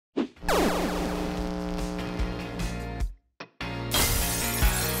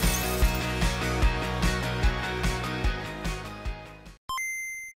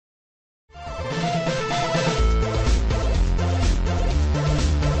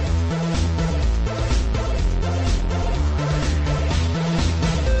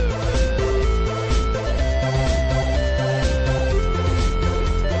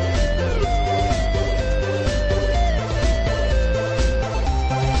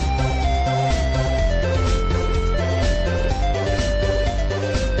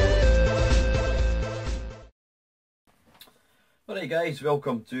guys,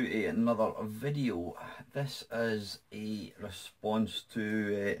 welcome to another video. This is a response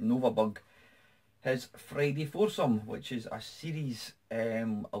to Novabug, his Friday Foursome, which is a series,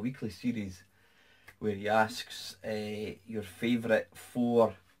 a weekly series, where he asks your favourite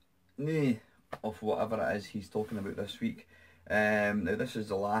four of whatever it is he's talking about this week. Now this is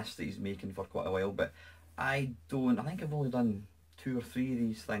the last that he's making for quite a while, but I think I've only done 2 or 3 of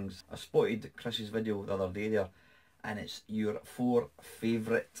these things. I spotted Chris's video the other day there, and it's your 4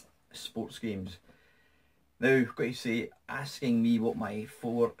 favourite sports games. Now, I've got to say, asking me what my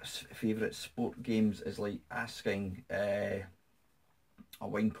 4 favourite sport games is like asking a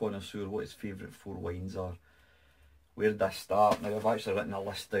wine connoisseur what his favourite 4 wines are. Where did I start? Now, I've actually written a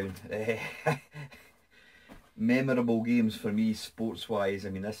list down. Memorable games for me, sports-wise.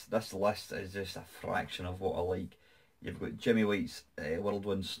 I mean, this list is just a fraction of what I like. You've got Jimmy White's World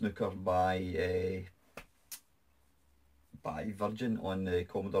One Snooker by Virgin on the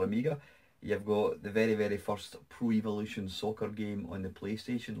Commodore Amiga. You've got the very first Pro Evolution Soccer game on the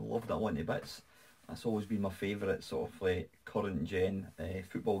PlayStation. Love that one to bits. That's always been my favourite sort of current gen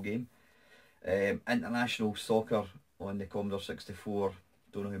football game. International Soccer on the Commodore 64.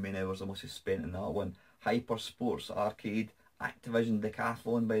 Don't know how many hours I must have spent in that one. Hyper Sports Arcade. Activision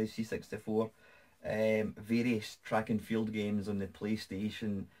Decathlon by the C64. Various track and field games on the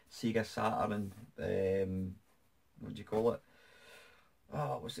PlayStation, Sega Saturn, what do you call it?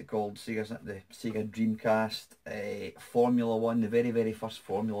 Oh, what's it called? The Sega Dreamcast, Formula 1, the very first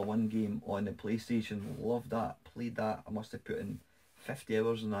Formula 1 game on the PlayStation. Loved that, played that. I must have put in 50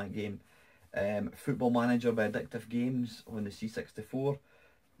 hours in that game. Football Manager by Addictive Games on the C64.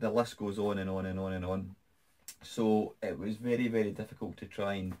 The list goes on and on and on and on. So it was very difficult to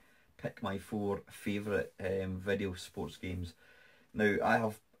try and pick my 4 favourite video sports games. Now, I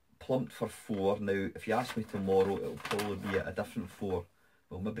have plumped for 4. Now, if you ask me tomorrow, it'll probably be a different 4.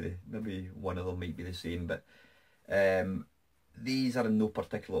 Well, maybe one of them might be the same, but these are in no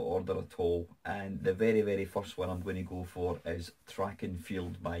particular order at all. And the very first one I'm going to go for is Track and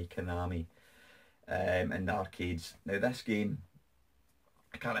Field by Konami in the arcades. Now, this game,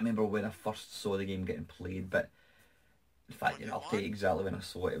 I can't remember when I first saw the game getting played, but in fact, I'll tell you exactly when I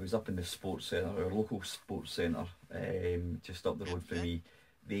saw it. It was up in the sports centre, our local sports centre, just up the road from me.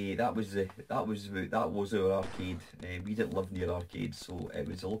 That was our arcade. We didn't live near arcades, so it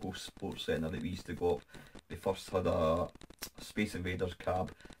was a local sports centre that we used to go up. They first had a Space Invaders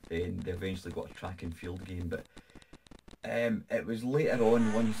cab, then they eventually got a track and field game. But it was later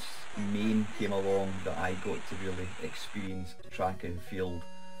on, once Maine came along, that I got to really experience track and field.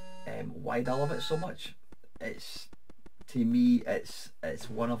 Why did I love it so much? To me, it's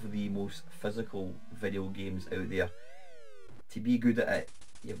one of the most physical video games out there. To be good at it,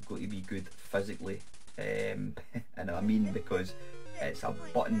 you've got to be good physically, and I mean because it's a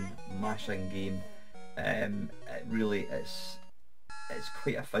button mashing game. It's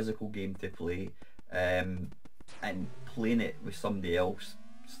quite a physical game to play, and playing it with somebody else,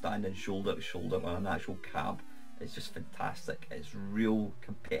 standing shoulder to shoulder on an actual cab, it's just fantastic. It's real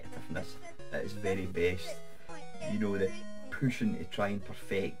competitiveness at its very best. You know, the pushing to try and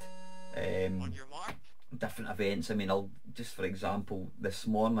perfect different events. I mean, just for example, this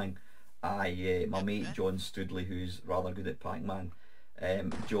morning, my mate John Studley, who's rather good at Pac-Man,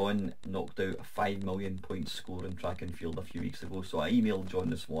 John knocked out a 5 million point score in track and field a few weeks ago. So I emailed John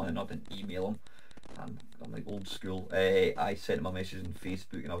this morning. I didn't email him. I'm like old school. I sent him a message on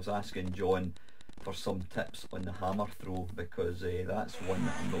Facebook and I was asking John for some tips on the hammer throw, because that's one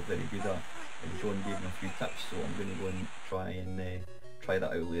that I'm not very good at, and John gave me a few tips, so I'm going to go and try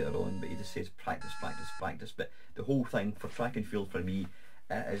that out later on. But he just says practice. But the whole thing for track and field for me,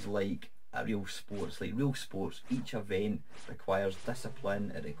 it is like a real sports. Like real sports, each event requires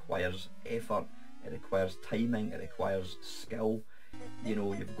discipline, it requires effort, it requires timing, it requires skill. You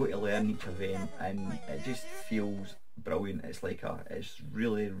know, you've got to learn each event, and it just feels brilliant. It's like it's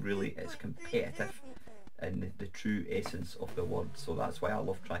really it's competitive in the true essence of the word. So that's why I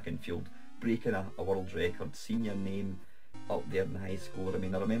love track and field. Breaking a world record, seeing your name up there in the high score. I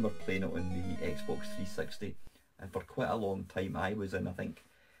mean, I remember playing it on the Xbox 360, and for quite a long time I was in, I think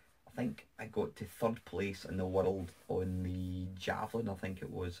I got to 3rd place in the world on the javelin, I think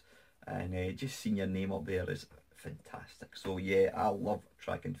it was, and just seeing your name up there is fantastic. So yeah, I love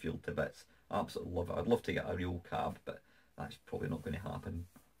track and field to bits. I absolutely love it. I'd love to get a real cab, but that's probably not going to happen.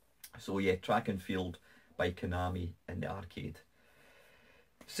 So yeah, track and field by Konami in the arcade.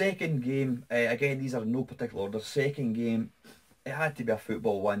 Second game, again, these are in no particular order. Second game, it had to be a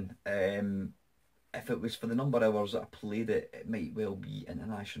football one. If it was for the number of hours that I played it, it might well be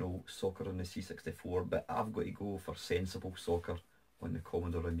International Soccer on the C64, but I've got to go for Sensible Soccer on the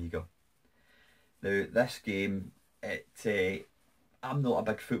Commodore Amiga. Now this game, I'm not a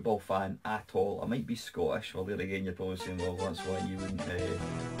big football fan at all. I might be Scottish, well there again you're probably saying, well that's why you wouldn't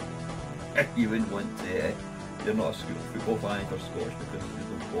want to, you're not a football fan if you're Scottish because you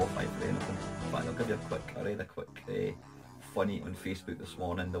don't qualify for anything. In fact I'll give you I read a quick funny on Facebook this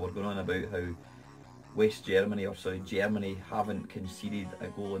morning. They were going on about how Germany haven't conceded a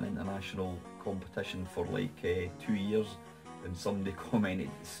goal in international competition for like 2 years, and somebody commented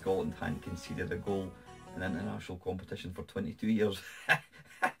that Scotland hadn't conceded a goal in international competition for 22 years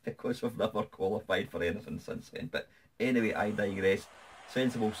because we've never qualified for anything since then. But anyway, I digress.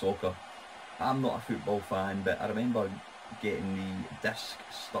 Sensible Soccer. I'm not a football fan, but I remember getting the disc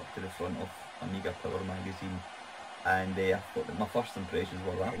stuck to the front of Amiga Power magazine, and I thought that my first impressions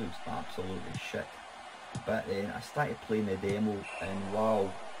were that looks absolutely shit. But then I started playing the demo, and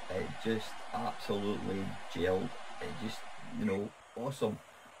wow, it just absolutely gelled. It just, you know, awesome.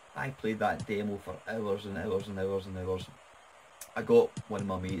 I played that demo for hours and hours and hours and hours. I got one of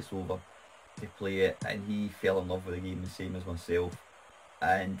my mates over to play it, and he fell in love with the game the same as myself.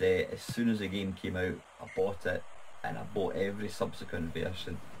 And as soon as the game came out, I bought it, and I bought every subsequent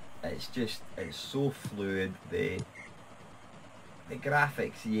version. It's so fluid. The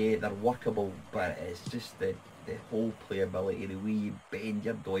graphics, yeah, they're workable, but it's just the whole playability, the way you bend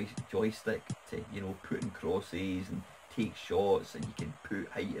your joystick to, you know, put in crosses and take shots, and you can put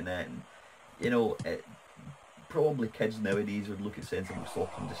height in it, and you know, probably kids nowadays would look at Sensible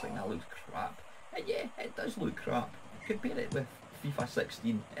Soccer and just think that looks crap. And yeah, it does look crap. Compare it with FIFA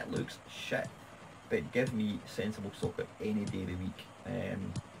 16, it looks shit. But give me Sensible Soccer any day of the week.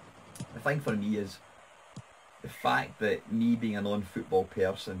 The thing for me is the fact that me being a non-football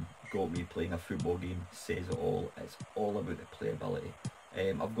person got me playing a football game says it all. It's all about the playability.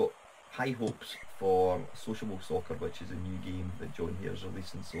 I've got high hopes for Sociable Soccer, which is a new game that John Hare's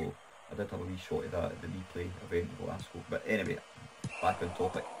releasing, so I did have a wee shot of that at the replay event in Glasgow. But anyway, back on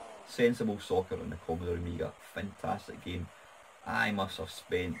topic. Sensible Soccer on the Commodore Amiga, fantastic game. I must have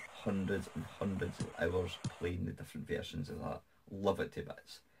spent hundreds and hundreds of hours playing the different versions of that. Love it to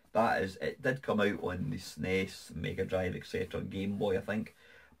bits. It did come out on the SNES, Mega Drive, etc., Game Boy I think,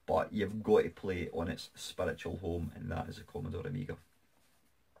 but you've got to play on its spiritual home, and that is the Commodore Amiga.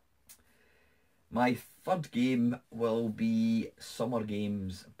 My third game will be Summer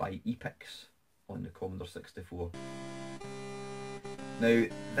Games by Epix on the Commodore 64. Now,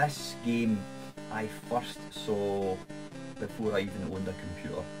 this game I first saw before I even owned a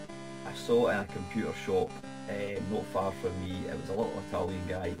computer. I saw it in a computer shop not far from me. It was a little Italian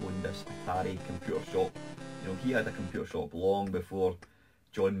guy who owned this Atari computer shop. You know, he had a computer shop long before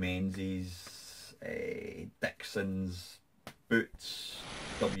John Menzies, Dixon's, Boots,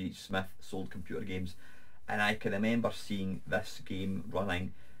 W.H. Smith sold computer games, and I can remember seeing this game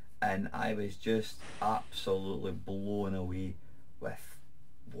running, and I was just absolutely blown away with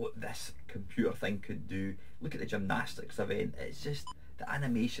what this computer thing could do. Look at the gymnastics event, it's just, the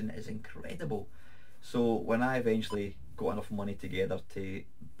animation is incredible. So when I eventually got enough money together to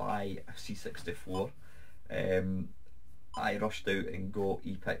buy a C64, I rushed out and got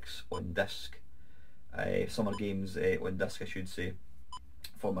Epix on disc, Summer Games on disc I should say,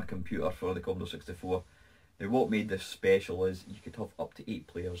 for my computer for the Commodore 64. Now what made this special is you could have up to 8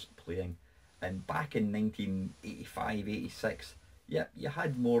 players playing, and back in 1985-86, yeah, you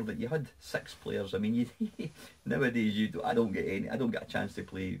had 6 players. I mean, nowadays I don't get a chance to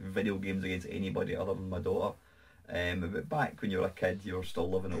play video games against anybody other than my daughter. But back when you were a kid, you were still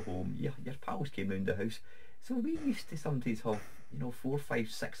living at home. Your pals came round the house, so we used to sometimes have, you know, 4,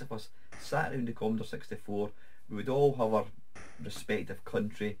 5, 6 of us sat around the Commodore 64. We would all have our respective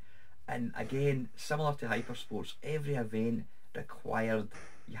country, and again, similar to Hypersports, every event required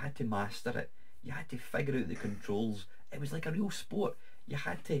you had to master it. You had to figure out the controls. It was like a real sport. You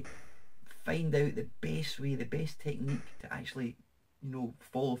had to find out the best way, the best technique to actually, you know,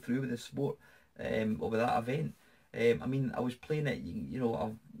 follow through with the sport, or with that event. I mean, I was playing it, you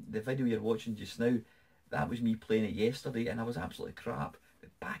know, the video you're watching just now, that was me playing it yesterday, and I was absolutely crap.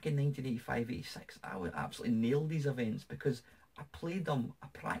 But back in 1985-86, I would absolutely nailed these events because I played them, I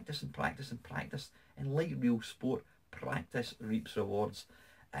practiced and practiced and practiced, and like real sport, practice reaps rewards.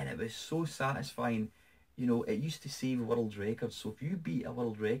 And it was so satisfying. You know, it used to save world records, so if you beat a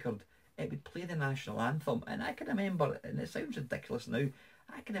world record, it would play the national anthem. And I can remember, and it sounds ridiculous now,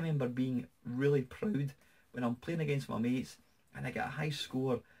 I can remember being really proud when I'm playing against my mates and I get a high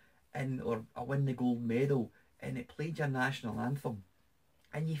score, or I win the gold medal, and it played your national anthem,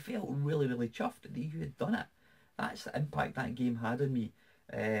 and you felt really, really chuffed that you had done it. That's the impact that game had on me.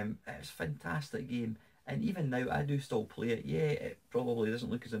 It was a fantastic game, And even now, I do still play it. Yeah, it probably doesn't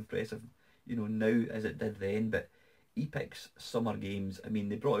look as impressive, you know, now as it did then, but Epic's Summer Games, I mean,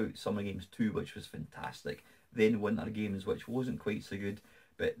 they brought out Summer Games 2, which was fantastic, then Winter Games, which wasn't quite so good,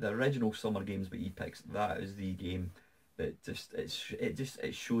 but the original Summer Games by Epic's, that is the game that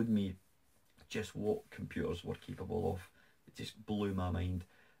it showed me just what computers were capable of. It just blew my mind.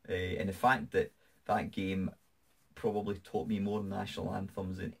 And the fact that that game probably taught me more national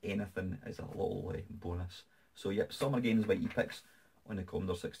anthems than anything is a little bonus. So yep, Summer Games by Epix on the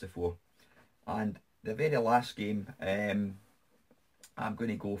Commodore 64. And the very last game I'm going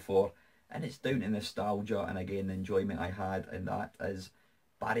to go for, and it's down to nostalgia and again the enjoyment I had, and that is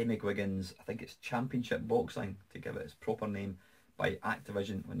Barry McGuigan's, I think it's Championship Boxing, to give it its proper name, by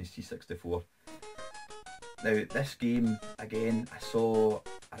Activision on the C64. Now this game, again, I saw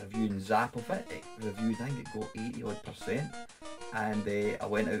a review in Zap of it. It reviewed, I think it got 80 odd %, and I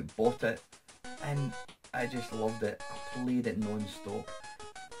went out, bought it, and I just loved it. I played it non-stop.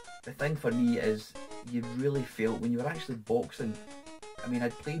 The thing for me is, you really felt when you were actually boxing. I mean,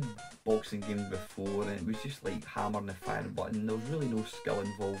 I'd played boxing games before and it was just like hammering the fire button. There was really no skill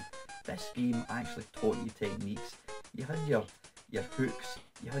involved. This game actually taught you techniques. You had your hooks,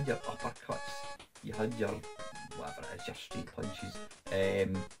 you had your uppercuts, you had your, whatever it is, your straight punches,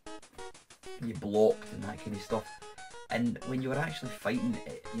 you blocked and that kind of stuff. And when you were actually fighting,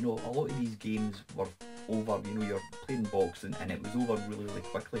 you know, a lot of these games were over, you know, you're playing boxing and it was over really, really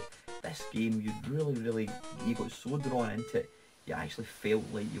quickly. This game, you got so drawn into it, you actually felt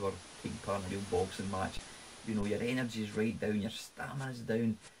like you were taking part in a real boxing match. You know, your energy's right down, your stamina's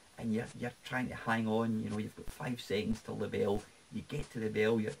down, and you're trying to hang on. You know, you've got 5 seconds till the bell. You get to the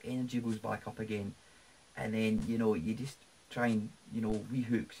bell, your energy goes back up again, and then, you know, you just try and, you know, wee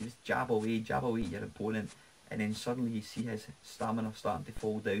hooks, you just jab away at your opponent, and then suddenly you see his stamina starting to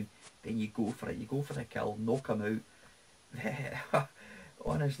fall down. Then you go for it, you go for the kill, knock him out.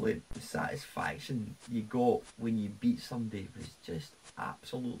 Honestly, the satisfaction you got when you beat somebody was just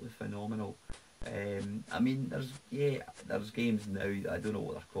absolutely phenomenal. I mean, there's games now, I don't know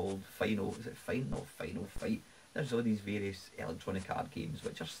what they're called, is it Final Fight? There's all these various electronic art games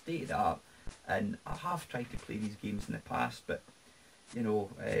which are state of the art, and I have tried to play these games in the past, but you know,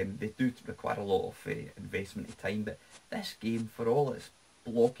 they do require a lot of investment of time. But this game, for all its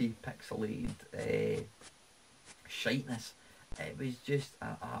blocky, pixelated shiteness, it was just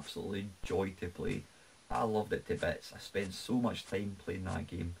an absolute joy to play. I loved it to bits. I spent so much time playing that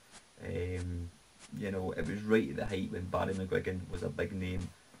game. You know, it was right at the height when Barry McGuigan was a big name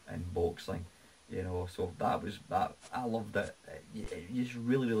in boxing. You know, so that. I loved it. You just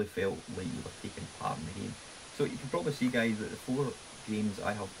really felt like you were taking part in the game. So you can probably see, guys, that the 4 games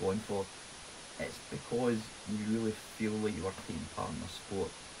I have gone for, it's because you really feel like you were taking part in the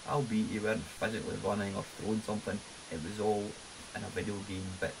sport. Albeit you weren't physically running or throwing something, it was all in a video game,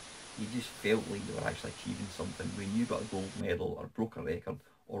 but you just felt like you were actually achieving something. When you got a gold medal or broke a record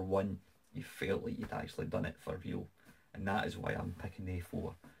or won, you felt like you'd actually done it for real. And that is why I'm picking the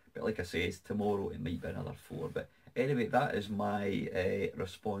 4. But like I say, tomorrow it might be another 4. But anyway, that is my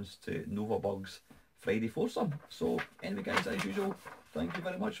response to Novabug's Friday Foursome. So anyway, guys, as usual, thank you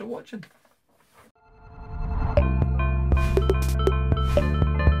very much for watching.